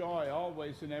our joy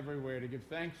always and everywhere to give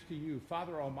thanks to you,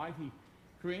 Father Almighty,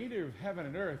 creator of heaven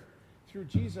and earth, through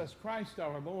Jesus Christ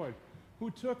our Lord,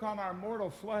 who took on our mortal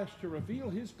flesh to reveal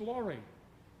his glory,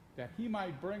 that he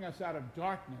might bring us out of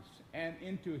darkness and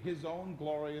into his own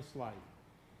glorious light.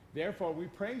 Therefore we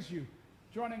praise you,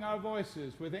 joining our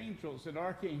voices with angels and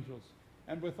archangels,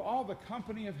 and with all the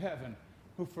company of heaven,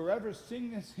 who forever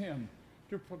sing this hymn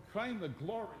to proclaim the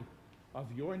glory of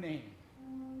your name.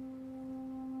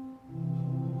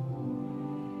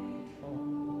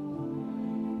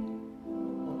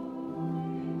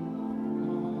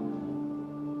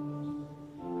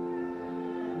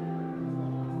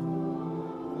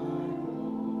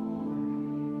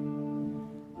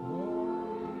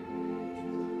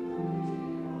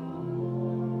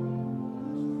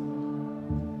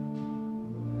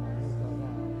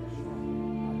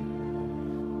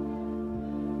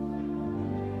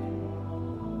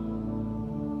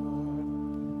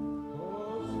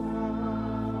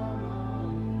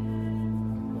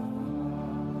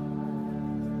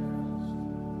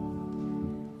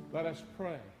 Let us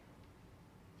pray.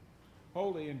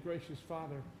 Holy and gracious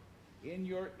Father, in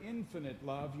your infinite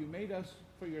love, you made us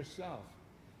for yourself.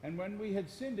 And when we had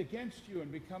sinned against you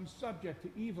and become subject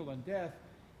to evil and death,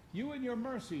 you in your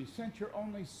mercy sent your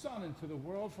only Son into the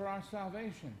world for our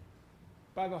salvation.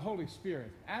 By the Holy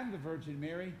Spirit and the Virgin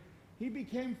Mary, he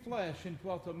became flesh and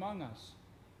dwelt among us.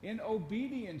 In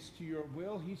obedience to your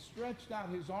will, he stretched out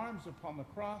his arms upon the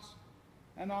cross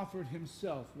and offered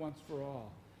himself once for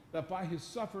all, that by his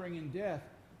suffering and death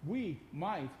we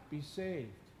might be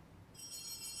saved.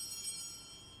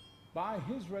 By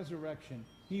his resurrection,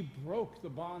 he broke the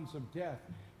bonds of death,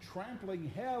 trampling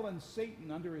hell and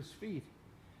Satan under his feet.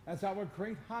 As our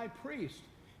great high priest,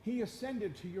 he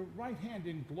ascended to your right hand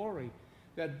in glory,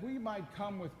 that we might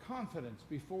come with confidence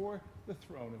before the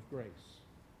throne of grace.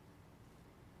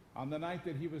 On the night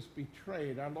that he was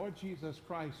betrayed, our Lord Jesus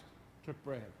Christ took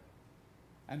bread.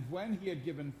 And when he had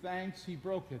given thanks, he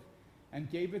broke it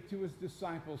and gave it to his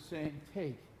disciples, saying,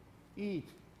 "Take, eat.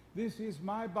 This is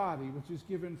my body, which is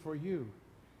given for you.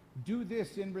 Do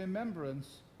this in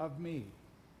remembrance of me."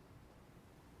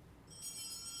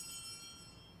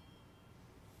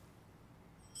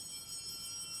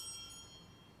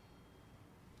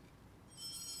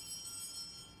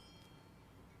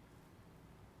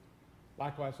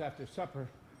 Likewise, after supper,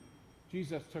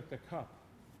 Jesus took the cup.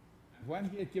 When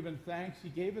he had given thanks, he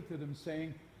gave it to them,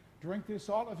 saying, "Drink this,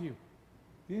 all of you.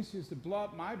 This is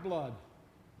my blood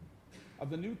of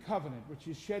the new covenant, which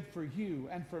is shed for you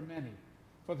and for many,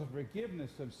 for the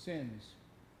forgiveness of sins.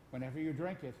 Whenever you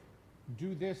drink it,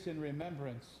 do this in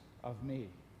remembrance of me."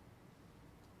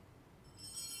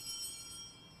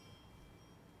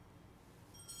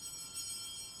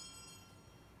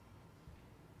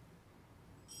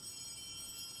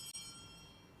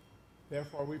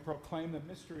 Therefore, we proclaim the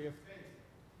mystery of faith.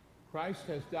 Christ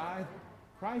has died.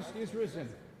 Christ is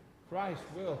risen. Christ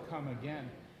will come again.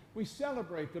 We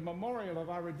celebrate the memorial of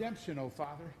our redemption, O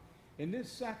Father. In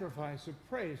this sacrifice of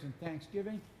praise and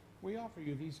thanksgiving, we offer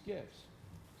you these gifts.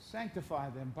 Sanctify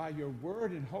them by your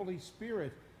word and Holy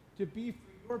Spirit to be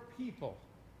for your people,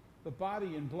 the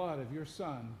body and blood of your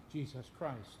Son, Jesus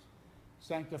Christ.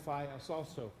 Sanctify us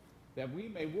also, that we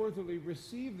may worthily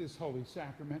receive this holy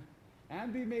sacrament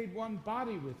and be made one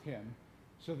body with him,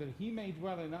 so that he may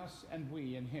dwell in us and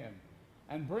we in him,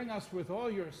 and bring us with all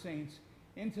your saints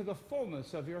into the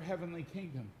fullness of your heavenly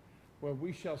kingdom, where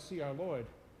we shall see our Lord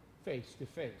face to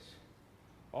face.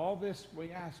 All this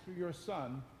we ask through your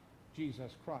Son,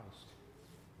 Jesus Christ.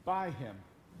 By him,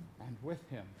 and with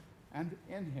him, and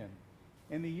in him,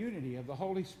 in the unity of the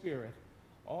Holy Spirit,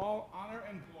 all honor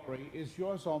and glory is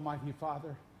yours, Almighty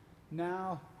Father,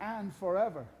 now and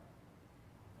forever.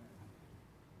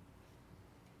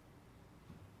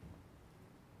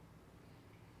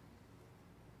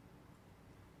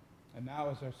 And now,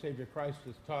 as our Savior Christ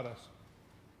has taught us,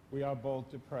 we are bold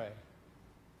to pray.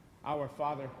 Our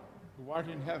Father, who art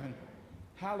in heaven,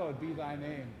 hallowed be thy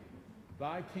name.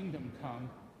 Thy kingdom come,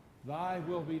 thy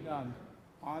will be done,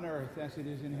 on earth as it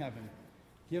is in heaven.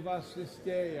 Give us this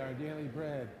day our daily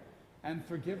bread, and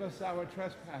forgive us our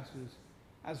trespasses,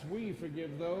 as we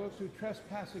forgive those who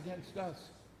trespass against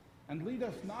us. And lead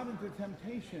us not into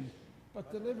temptation,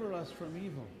 but deliver us from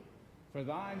evil. For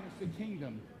thine is the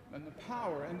kingdom, and the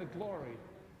power, and the glory,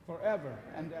 forever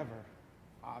and ever.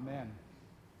 Amen.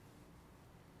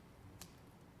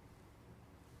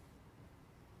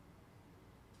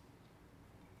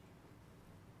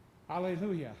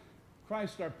 Alleluia.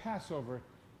 Christ our Passover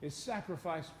is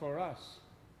sacrificed for us.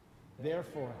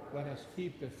 Therefore, let us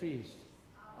keep the feast.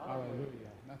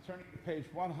 Alleluia. Now turning to page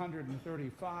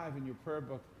 135 in your prayer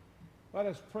book, let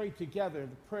us pray together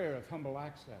the prayer of humble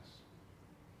access.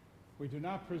 We do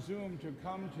not presume to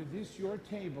come to this your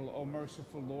table, O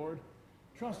merciful Lord,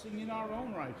 trusting in our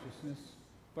own righteousness,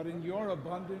 but in your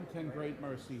abundant and great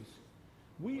mercies.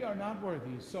 We are not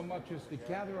worthy so much as to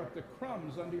gather up the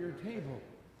crumbs under your table,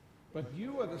 but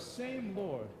you are the same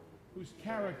Lord, whose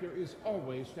character is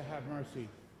always to have mercy.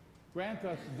 Grant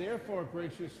us, therefore,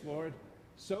 gracious Lord,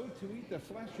 so to eat the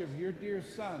flesh of your dear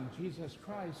Son, Jesus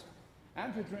Christ,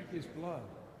 and to drink his blood,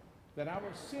 that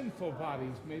our sinful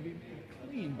bodies may be made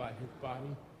clean by his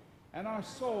body, and our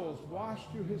souls washed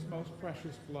through his most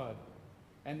precious blood,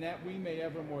 and that we may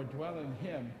evermore dwell in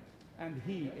him, and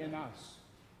he in us.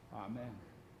 Amen.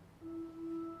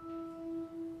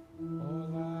 O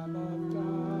Lamb of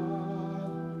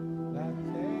God, that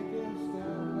takest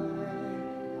away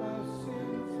the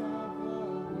sins of the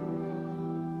world,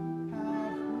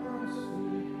 have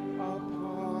mercy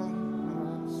upon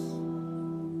us.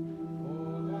 O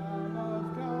Lamb of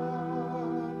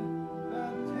God,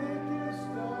 that takest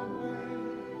away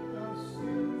the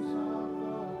sins of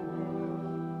the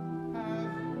world,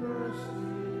 have mercy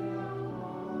upon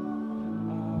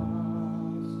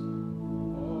us.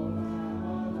 O Lamb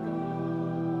of God,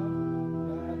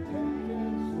 that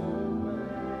takest away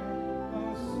the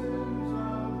sins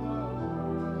of the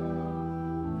world,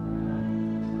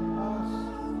 grant us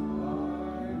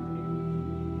thy peace.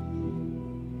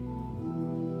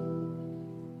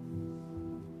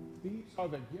 These are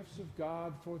the gifts of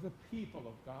God for the people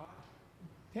of God.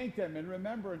 Take them in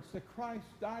remembrance that Christ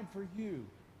died for you,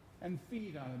 and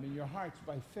feed on them in your hearts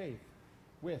by faith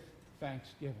with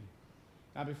thanksgiving.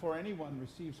 Now, before anyone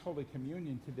receives Holy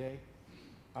Communion today,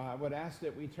 I would ask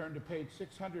that we turn to page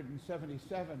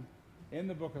 677 in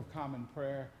the Book of Common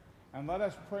Prayer, and let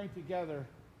us pray together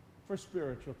for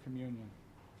spiritual communion.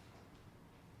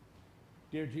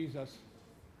 Dear Jesus,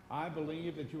 I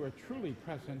believe that you are truly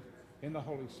present in the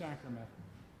Holy Sacrament.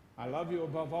 I love you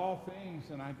above all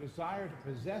things, and I desire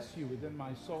to possess you within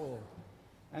my soul.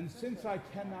 And since I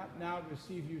cannot now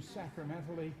receive you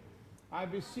sacramentally, I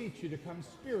beseech you to come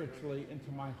spiritually into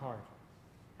my heart.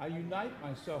 I unite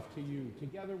myself to you,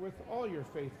 together with all your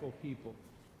faithful people,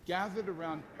 gathered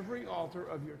around every altar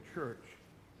of your church,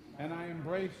 and I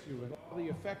embrace you with all the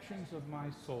affections of my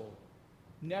soul.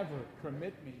 Never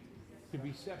permit me to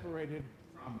be separated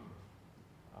from you.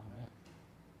 Amen.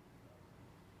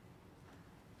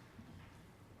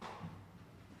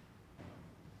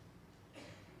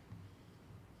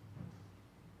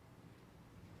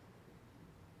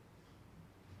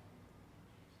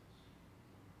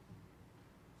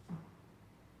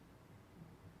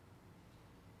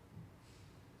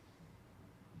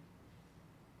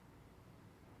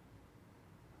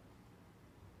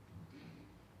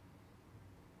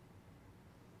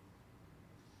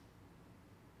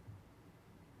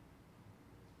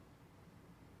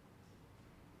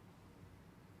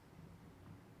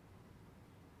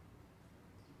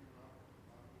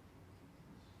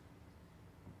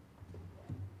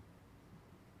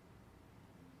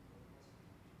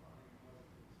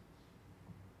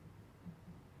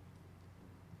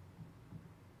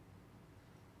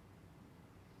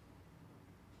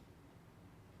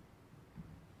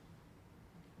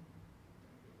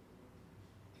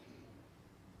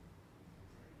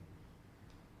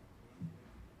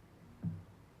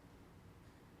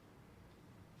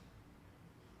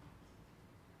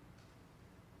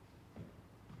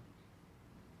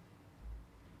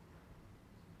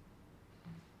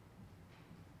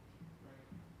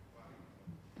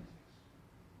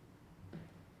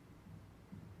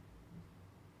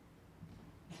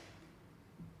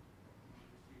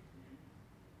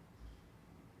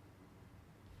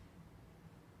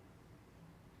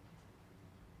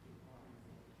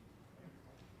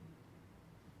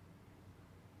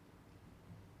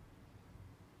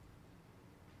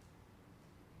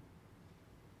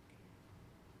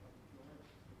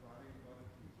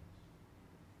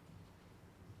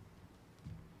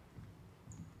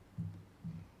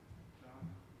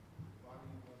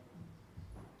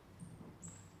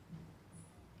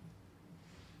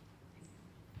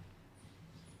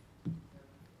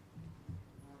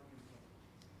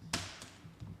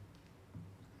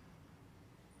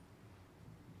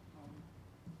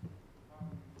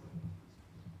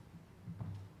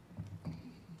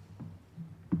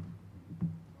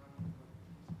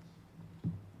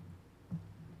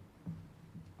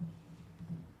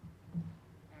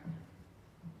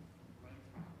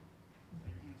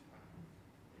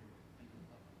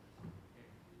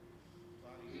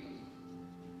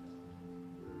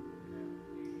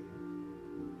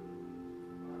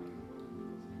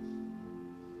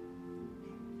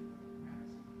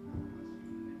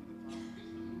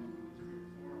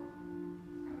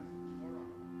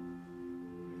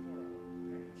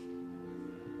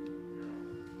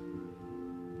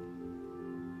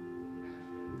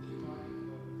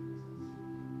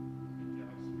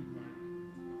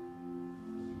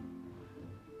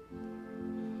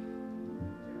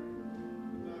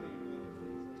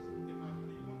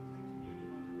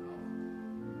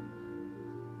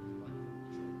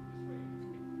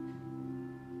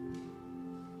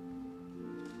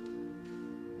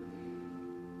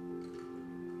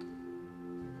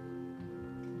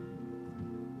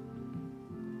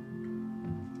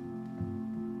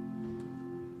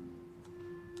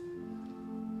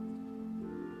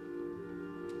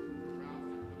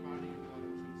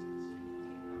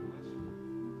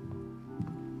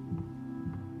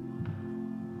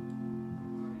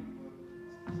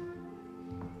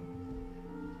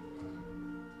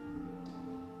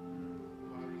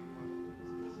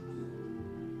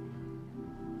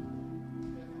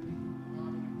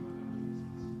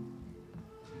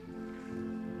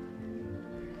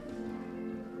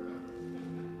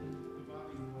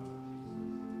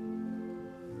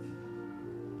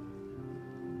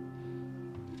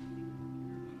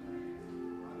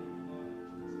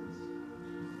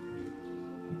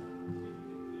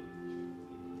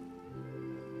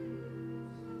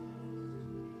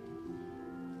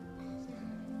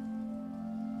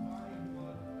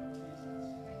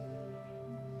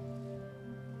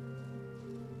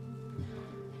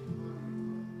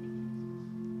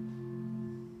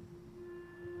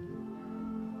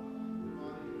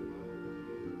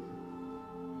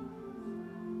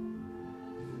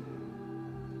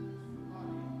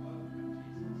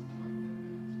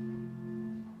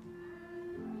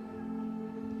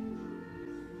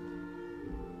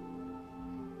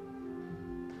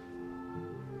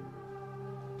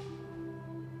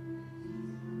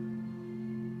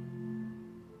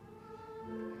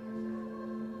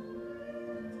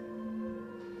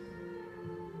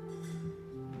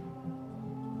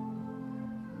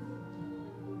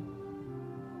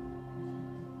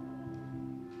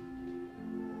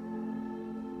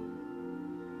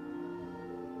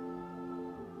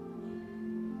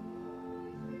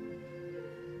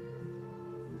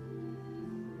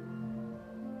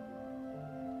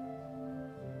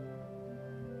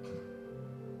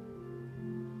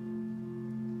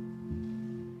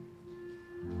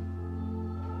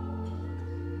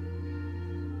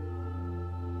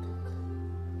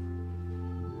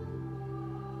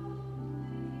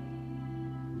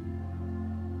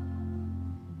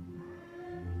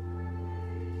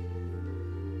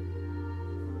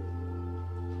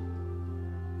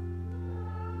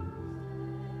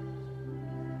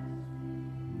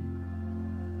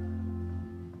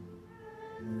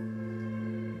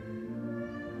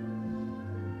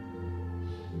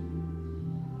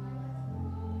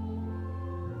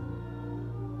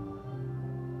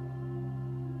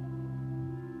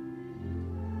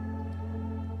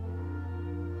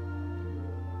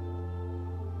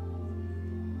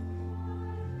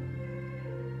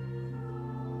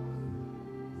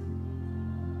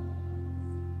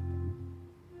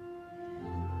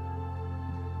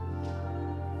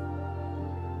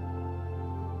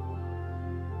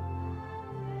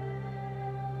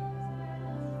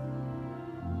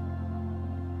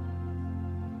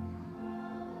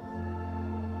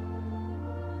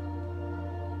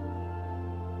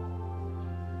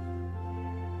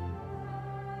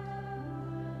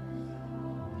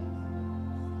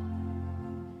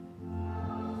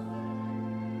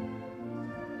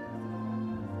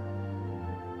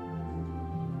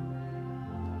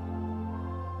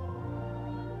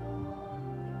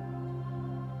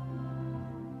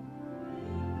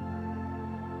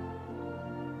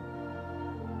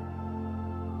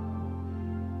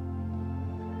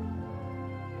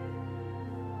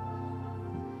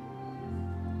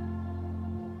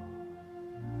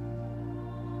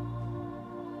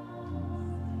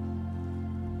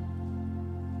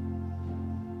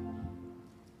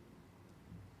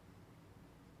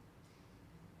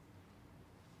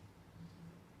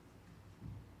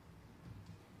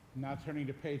 Now turning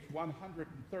to page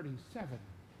 137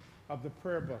 of the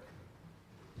prayer book,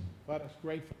 let us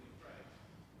gratefully pray.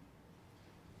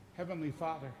 Heavenly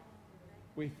Father,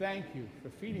 we thank you for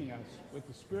feeding us with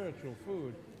the spiritual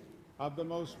food of the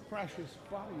most precious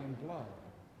body and blood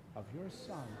of your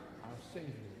Son, our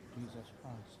Savior, Jesus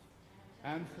Christ,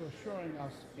 and for assuring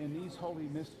us in these holy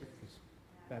mysteries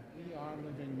that we are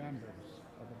living members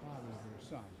of the body of your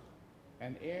Son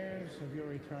and heirs of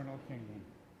your eternal kingdom.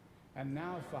 And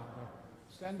now, Father,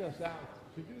 send us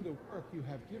out to do the work you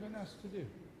have given us to do,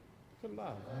 to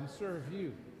love and serve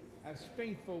you as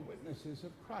faithful witnesses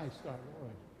of Christ our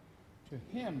Lord. To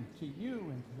him, to you,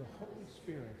 and to the Holy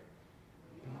Spirit,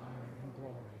 be honor and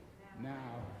glory,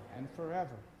 now and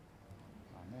forever.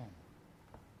 Amen.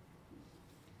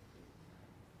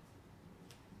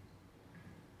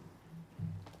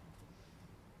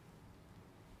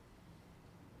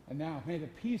 And now, may the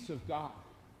peace of God,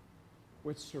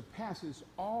 which surpasses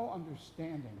all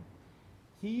understanding,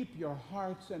 keep your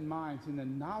hearts and minds in the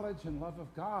knowledge and love of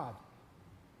God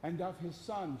and of his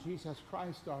Son, Jesus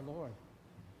Christ our Lord.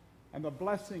 And the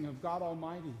blessing of God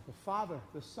Almighty, the Father,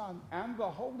 the Son, and the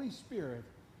Holy Spirit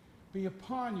be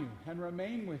upon you and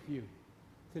remain with you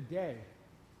today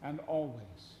and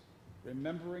always.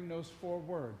 Remembering those 4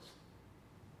 words,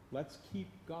 let's keep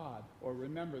God, or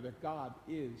remember that God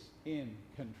is in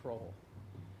control.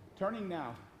 Turning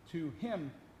now to hymn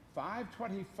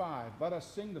 525, let us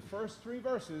sing the first 3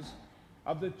 verses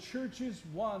of the Church's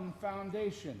one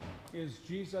foundation, is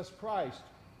Jesus Christ,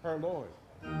 her Lord.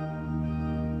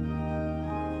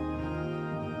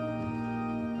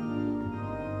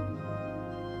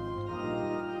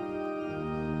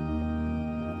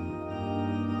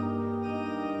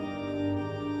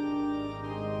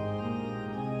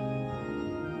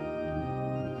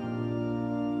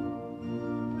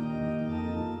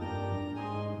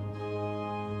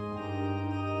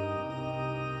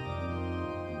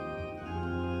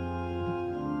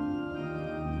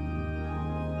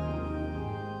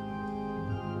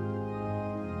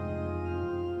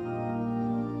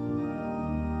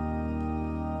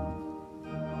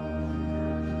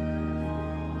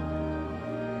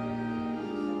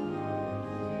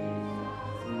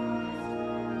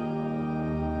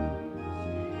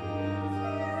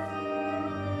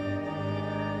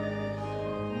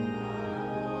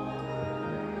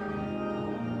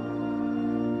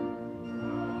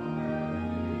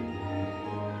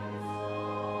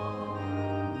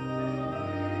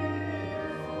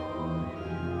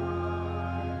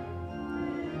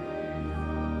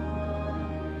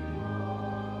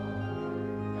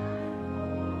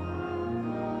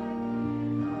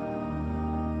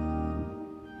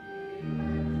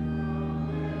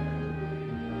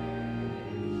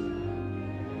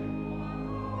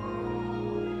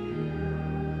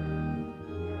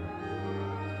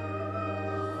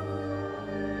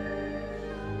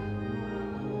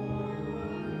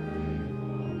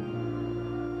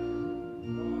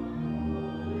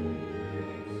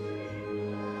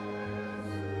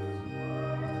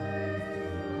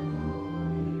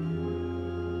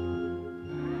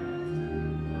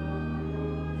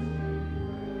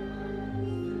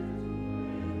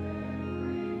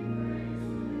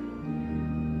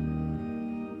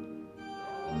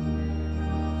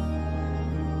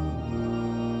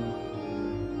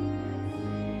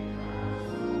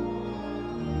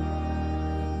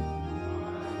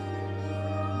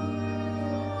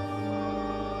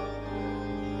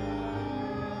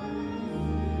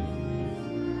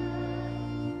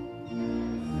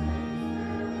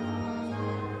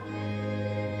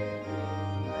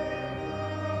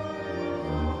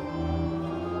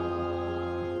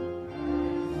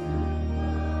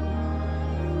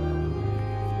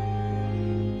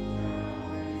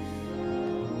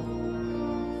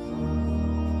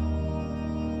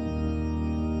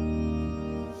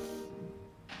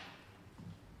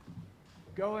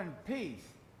 Go in peace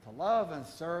to love and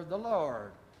serve the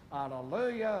Lord.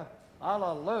 Alleluia,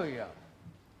 alleluia.